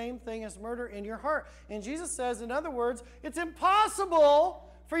doing the same thing as murder in your heart. And Jesus says, in other words, it's impossible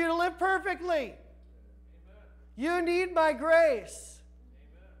for you to live perfectly. Amen. You need my grace.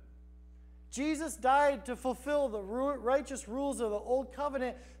 Amen. Jesus died to fulfill the righteous rules of the old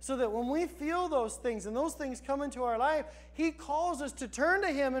covenant so that when we feel those things and those things come into our life, he calls us to turn to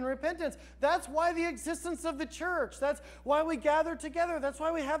him in repentance. That's why the existence of the church. That's why we gather together. That's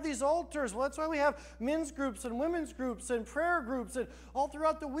why we have these altars. Well, that's why we have men's groups and women's groups and prayer groups. And all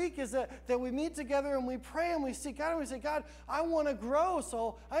throughout the week is that we meet together and we pray and we seek God and we say, God, I want to grow,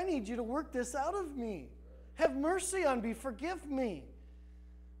 so I need you to work this out of me. Have mercy on me. Forgive me.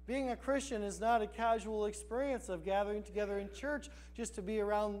 Being a Christian is not a casual experience of gathering together in church just to be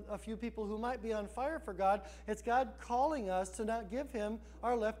around a few people who might be on fire for God. It's God calling us to not give him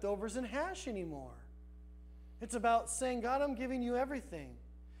our leftovers and hash anymore. It's about saying, God, I'm giving you everything.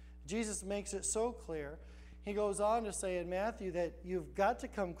 Jesus makes it so clear. He goes on to say in Matthew that you've got to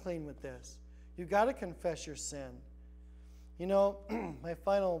come clean with this. You've got to confess your sin. You know, my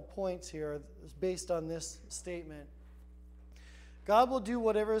final points here is based on this statement. God will do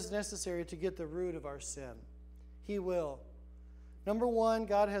whatever is necessary to get the root of our sin. He will. Number one,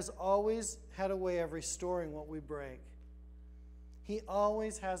 God has always had a way of restoring what we break. He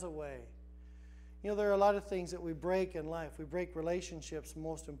always has a way. You know, there are a lot of things that we break in life. We break relationships,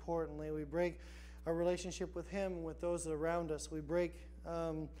 most importantly. We break our relationship with him and with those around us. We break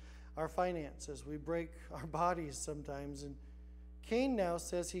our finances. We break our bodies sometimes. And Cain now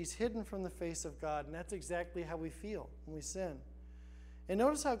says he's hidden from the face of God, and that's exactly how we feel when we sin. And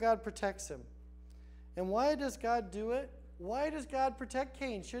notice how God protects him. And why does God do it? Why does God protect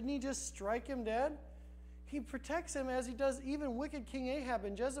Cain? Shouldn't he just strike him dead? He protects him as he does even wicked King Ahab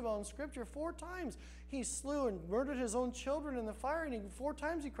and Jezebel in Scripture. 4 times he slew and murdered his own children in the fire, and 4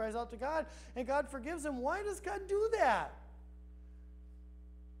 times he cries out to God, and God forgives him. Why does God do that?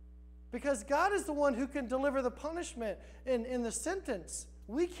 Because God is the one who can deliver the punishment in the sentence.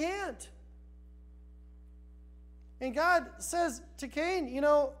 We can't. And God says to Cain, you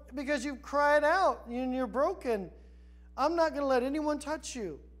know, because you've cried out and you're broken, I'm not going to let anyone touch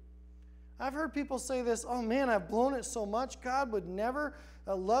you. I've heard people say this, oh man, I've blown it so much. God would never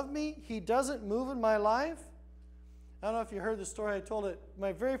love me. He doesn't move in my life. I don't know if you heard the story. I told it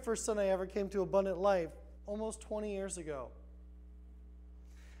my very first Sunday I ever came to Abundant Life, almost 20 years ago.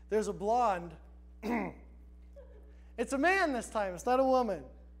 There's a blonde. It's a man this time. It's not a woman.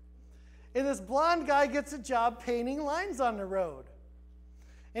 And this blonde guy gets a job painting lines on the road.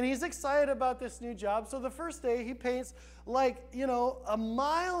 And he's excited about this new job. So the first day he paints like, you know, 1.5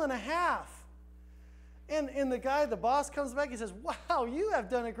 miles. And the boss comes back, he says, wow, you have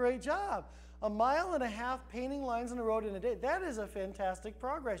done a great job. 1.5 miles painting lines on the road in a day. That is a fantastic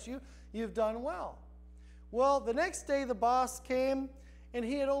progress. You've done well. Well, the next day the boss came and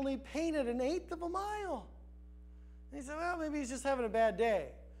he had only painted 1/8 of a mile. And he said, well, maybe he's just having a bad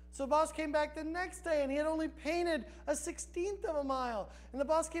day. So the boss came back the next day and he had only painted 1/16 of a mile. And the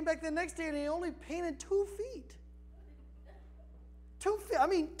boss came back the next day and he only painted 2 feet. 2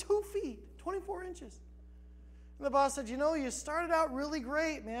 feet, 2 feet, 24 inches. And the boss said, you know, you started out really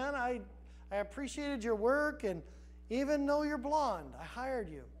great, man. I appreciated your work, and even though you're blonde, I hired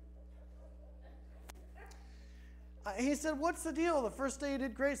you. He said, what's the deal? The first day you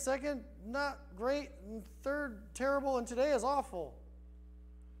did great, second, not great, and third, terrible, and today is awful.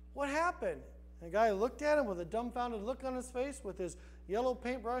 What happened? And the guy looked at him with a dumbfounded look on his face, with his yellow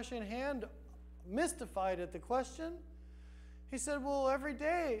paintbrush in hand, mystified at the question. He said, well, every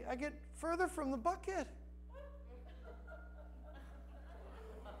day I get further from the bucket.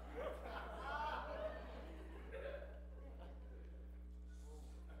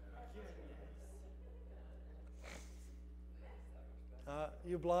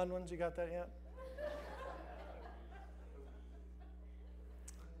 You blonde ones, you got that yet?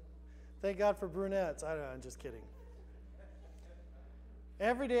 Thank God for brunettes. I don't know, I'm just kidding.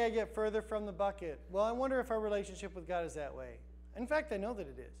 Every day I get further from the bucket. Well, I wonder if our relationship with God is that way. In fact, I know that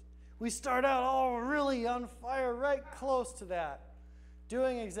it is. We start out all really on fire, right close to that,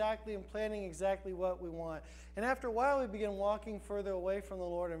 doing exactly and planning exactly what we want. And after a while, we begin walking further away from the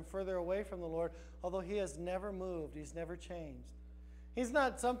Lord and further away from the Lord, although He has never moved. He's never changed. He's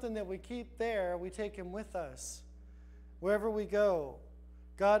not something that we keep there. We take Him with us wherever we go.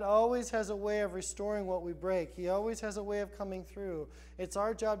 God always has a way of restoring what we break. He always has a way of coming through. It's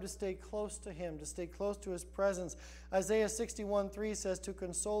our job to stay close to Him, to stay close to His presence. Isaiah 61:3 says, to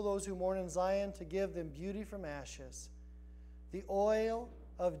console those who mourn in Zion, to give them beauty from ashes, the oil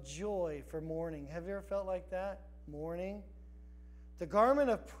of joy for mourning. Have you ever felt like that? Mourning. The garment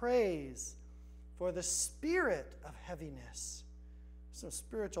of praise for the spirit of heaviness. Some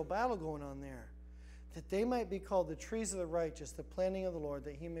spiritual battle going on there. That they might be called the trees of the righteous, the planting of the Lord,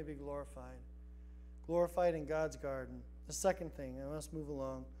 that He may be glorified. Glorified in God's garden. The second thing, and let's move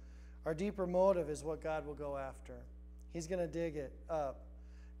along. Our deeper motive is what God will go after. He's going to dig it up.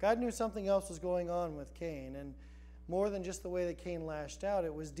 God knew something else was going on with Cain, and more than just the way that Cain lashed out,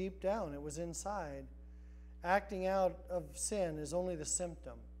 it was deep down, it was inside. Acting out of sin is only the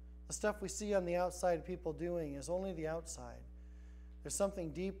symptom. The stuff we see on the outside people doing is only the outside. There's something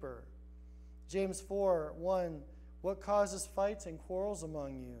deeper. James 4:1, what causes fights and quarrels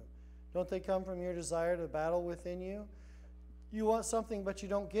among you? Don't they come from your desire to battle within you? You want something, but you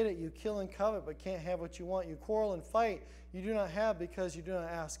don't get it. You kill and covet, but can't have what you want. You quarrel and fight. You do not have because you do not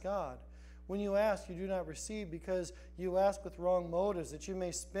ask God. When you ask, you do not receive because you ask with wrong motives, that you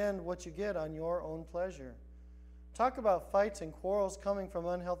may spend what you get on your own pleasure. Talk about fights and quarrels coming from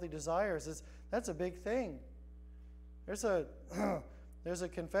unhealthy desires. That's a big thing. There's a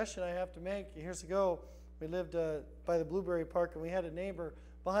confession I have to make. Years ago, we lived by the Blueberry Park, and we had a neighbor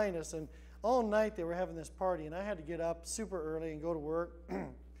behind us, and all night they were having this party, and I had to get up super early and go to work.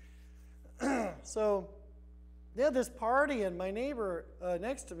 So they had this party, and my neighbor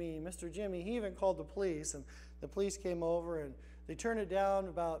next to me, Mr. Jimmy, he even called the police, and the police came over, and they turned it down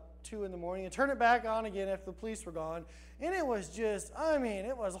about 2 in the morning and turned it back on again after the police were gone, and it was just,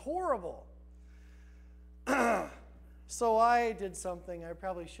 it was horrible. So I did something I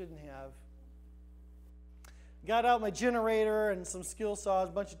probably shouldn't have. Got out my generator and some skill saws,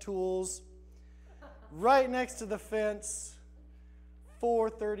 a bunch of tools, right next to the fence,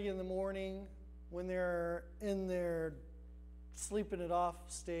 4:30 in the morning, when they're in their sleeping it off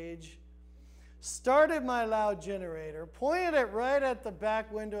stage. Started my loud generator, pointed it right at the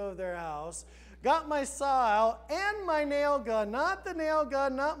back window of their house, got my saw out and my nail gun, not the nail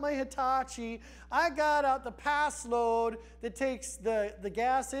gun, not my Hitachi. I got out the pass load that takes the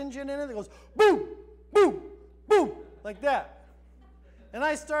gas engine in it that goes boom, boom, boom, like that. And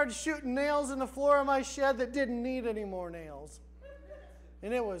I started shooting nails in the floor of my shed that didn't need any more nails.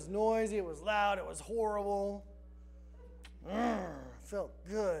 And it was noisy, it was loud, it was horrible. Felt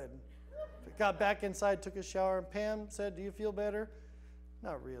good. Got back inside, took a shower, and Pam said, do you feel better?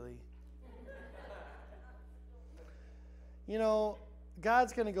 Not really. You know,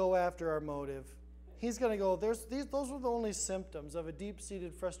 God's going to go after our motive. He's going to go, those were the only symptoms of a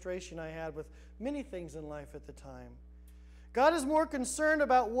deep-seated frustration I had with many things in life at the time. God is more concerned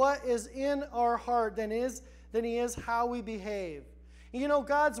about what is in our heart than He is how we behave. You know,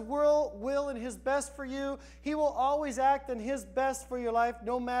 God's will and His best for you, He will always act in His best for your life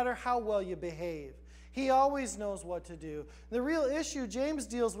no matter how well you behave. He always knows what to do. The real issue James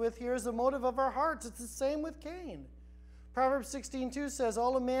deals with here is the motive of our hearts. It's the same with Cain. Proverbs 16:2 says,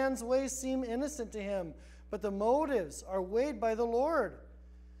 all a man's ways seem innocent to him, but the motives are weighed by the Lord.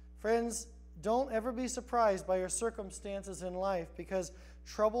 Friends, don't ever be surprised by your circumstances in life, because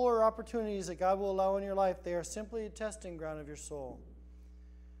trouble or opportunities that God will allow in your life, they are simply a testing ground of your soul.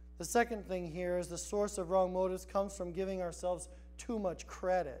 The second thing here is the source of wrong motives comes from giving ourselves too much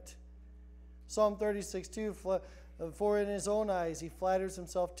credit. Psalm 36:2, for in his own eyes he flatters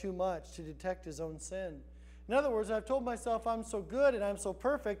himself too much to detect his own sin. In other words, I've told myself I'm so good and I'm so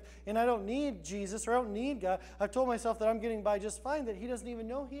perfect and I don't need Jesus or I don't need God. I've told myself that I'm getting by just fine, that he doesn't even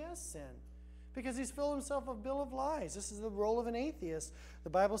know he has sin because he's filled himself a bill of lies. This is the role of an atheist. The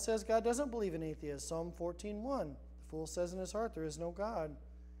Bible says God doesn't believe in atheists. Psalm 14:1. The fool says in his heart there is no God.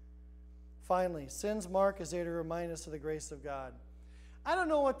 Finally, sin's mark is there to remind us of the grace of God. I don't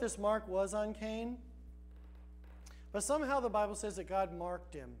know what this mark was on Cain, but somehow the Bible says that God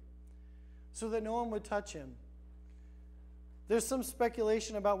marked him so that no one would touch him. There's some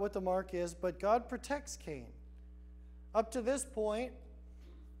speculation about what the mark is, but God protects Cain. Up to this point,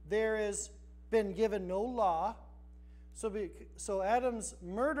 there has been given no law, so Adam's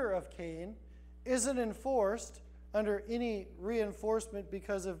murder of Cain isn't enforced under any reinforcement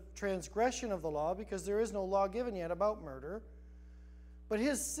because of transgression of the law, because there is no law given yet about murder. But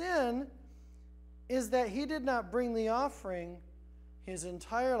his sin is that he did not bring the offering his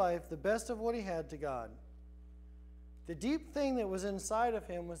entire life, the best of what he had, to God. The deep thing that was inside of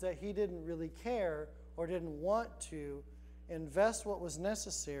him was that he didn't really care or didn't want to invest what was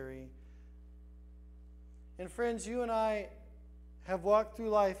necessary. And friends, you and I have walked through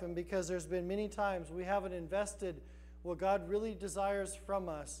life, and because there's been many times we haven't invested what God really desires from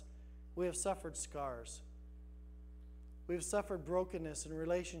us, we have suffered scars. We've suffered brokenness in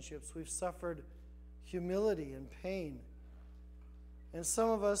relationships. We've suffered humility and pain. And some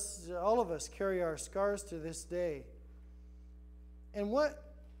of us, all of us, carry our scars to this day. And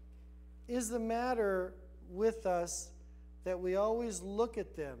what is the matter with us that we always look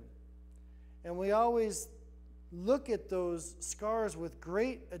at them and we always look at those scars with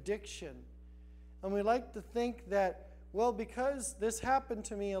great addiction? And we like to think that, well, because this happened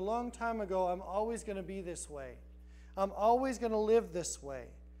to me a long time ago, I'm always going to be this way. I'm always going to live this way.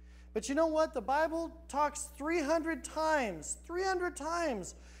 But you know what? The Bible talks 300 times. 300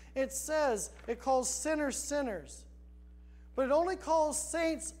 times it says, it calls sinners sinners. But it only calls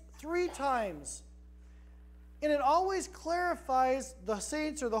saints 3 times. And it always clarifies the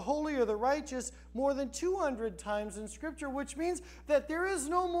saints or the holy or the righteous more than 200 times in Scripture, which means that there is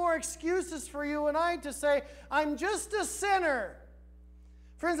no more excuses for you and I to say, I'm just a sinner.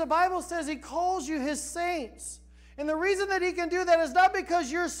 Friends, the Bible says he calls you his saints. And the reason that he can do that is not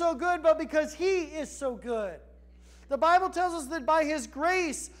because you're so good, but because he is so good. The Bible tells us that by his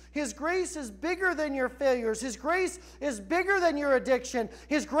grace is bigger than your failures. His grace is bigger than your addiction.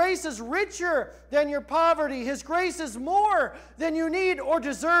 His grace is richer than your poverty. His grace is more than you need or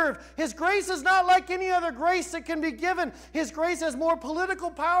deserve. His grace is not like any other grace that can be given. His grace has more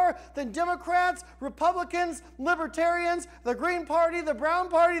political power than Democrats, Republicans, Libertarians, the Green Party, the Brown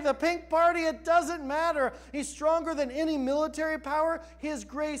Party, the Pink Party. It doesn't matter. He's stronger than any military power. His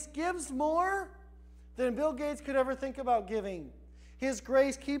grace gives more than Bill Gates could ever think about giving. His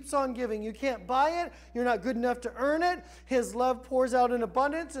grace keeps on giving. You can't buy it. You're not good enough to earn it. His love pours out in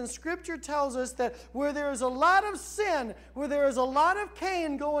abundance. And Scripture tells us that where there is a lot of sin, where there is a lot of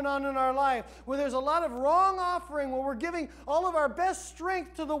Cain going on in our life, where there's a lot of wrong offering, where we're giving all of our best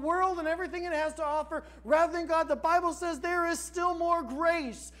strength to the world and everything it has to offer rather than God, the Bible says there is still more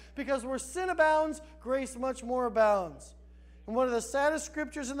grace. Because where sin abounds, grace much more abounds. And one of the saddest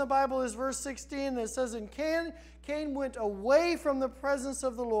scriptures in the Bible is verse 16 that says, "And Cain went away from the presence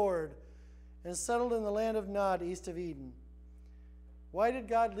of the Lord and settled in the land of Nod, east of Eden." Why did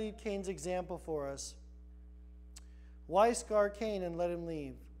God leave Cain's example for us? Why scar Cain and let him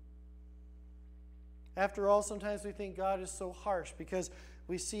leave? After all, sometimes we think God is so harsh because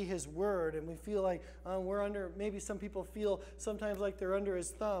we see his word and we feel like we're under, maybe some people feel sometimes like they're under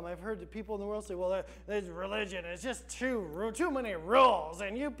his thumb. I've heard the people in the world say, well, there's religion. It's just too many rules.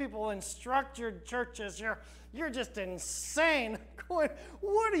 And you people in structured churches, you're just insane. Going,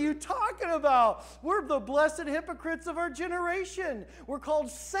 what are you talking about? We're the blessed hypocrites of our generation. We're called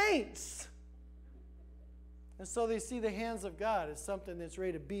saints. And so they see the hands of God as something that's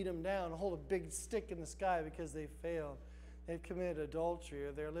ready to beat them down, hold a big stick in the sky because they failed. They've committed adultery,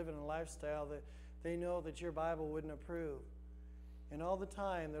 or they're living a lifestyle that they know that your Bible wouldn't approve. And all the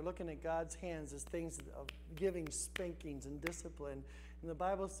time, they're looking at God's hands as things of giving spankings and discipline. And the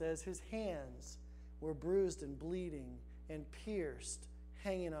Bible says his hands were bruised and bleeding and pierced,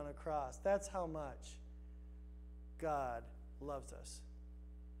 hanging on a cross. That's how much God loves us.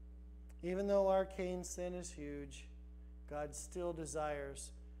 Even though our Cain sin is huge, God still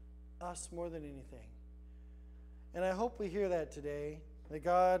desires us more than anything. And I hope we hear that today, that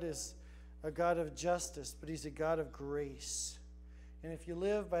God is a God of justice, but he's a God of grace. And if you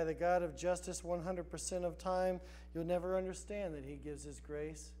live by the God of justice 100% of time, you'll never understand that he gives his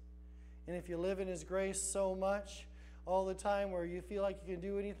grace. And if you live in his grace so much all the time where you feel like you can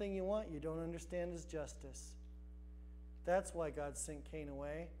do anything you want, you don't understand his justice. That's why God sent Cain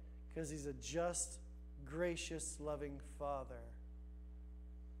away, because he's a just, gracious, loving Father.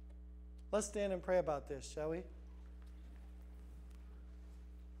 Let's stand and pray about this, shall we?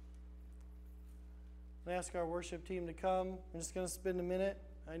 I ask our worship team to come. I'm just going to spend a minute.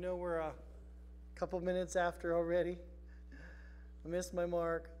 I know we're a couple minutes after already. I missed my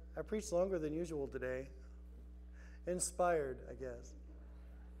mark. I preached longer than usual today. Inspired, I guess.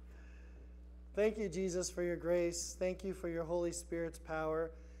 Thank you, Jesus, for your grace. Thank you for your Holy Spirit's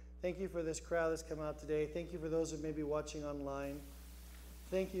power. Thank you for this crowd that's come out today. Thank you for those who may be watching online.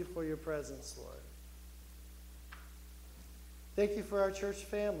 Thank you for your presence, Lord. Thank you for our church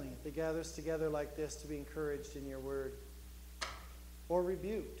family that gathers together like this to be encouraged in your word or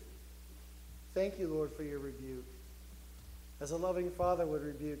rebuked. Thank you, Lord, for your rebuke. As a loving Father would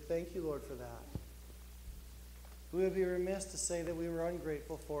rebuke, thank you, Lord, for that. We would be remiss to say that we were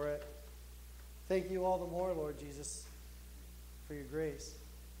ungrateful for it. Thank you all the more, Lord Jesus, for your grace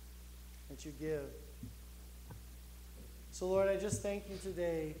that you give. So, Lord, I just thank you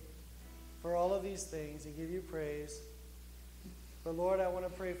today for all of these things and give you praise. But, Lord, I want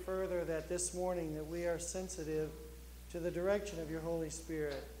to pray further that this morning that we are sensitive to the direction of your Holy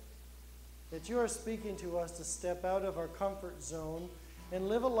Spirit, that you are speaking to us to step out of our comfort zone and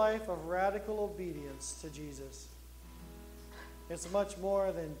live a life of radical obedience to Jesus. It's much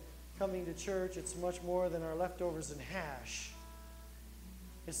more than coming to church. It's much more than our leftovers and hash.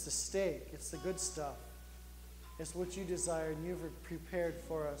 It's the steak. It's the good stuff. It's what you desire and you've prepared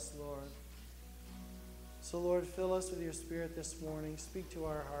for us, Lord. So, Lord, fill us with your Spirit this morning. Speak to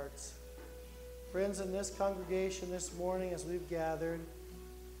our hearts. Friends, in this congregation this morning as we've gathered,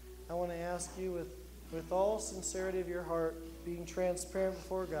 I want to ask you with all sincerity of your heart, being transparent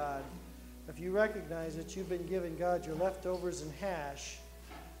before God, if you recognize that you've been giving God your leftovers and hash,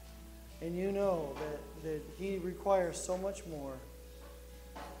 and you know that he requires so much more,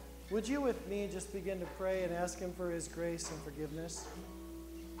 would you with me just begin to pray and ask him for his grace and forgiveness?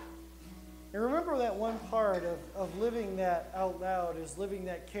 And remember that one part of living that out loud is living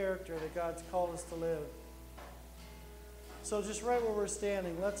that character that God's called us to live. So just right where we're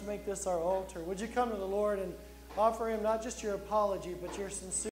standing, let's make this our altar. Would you come to the Lord and offer him not just your apology, but your sincere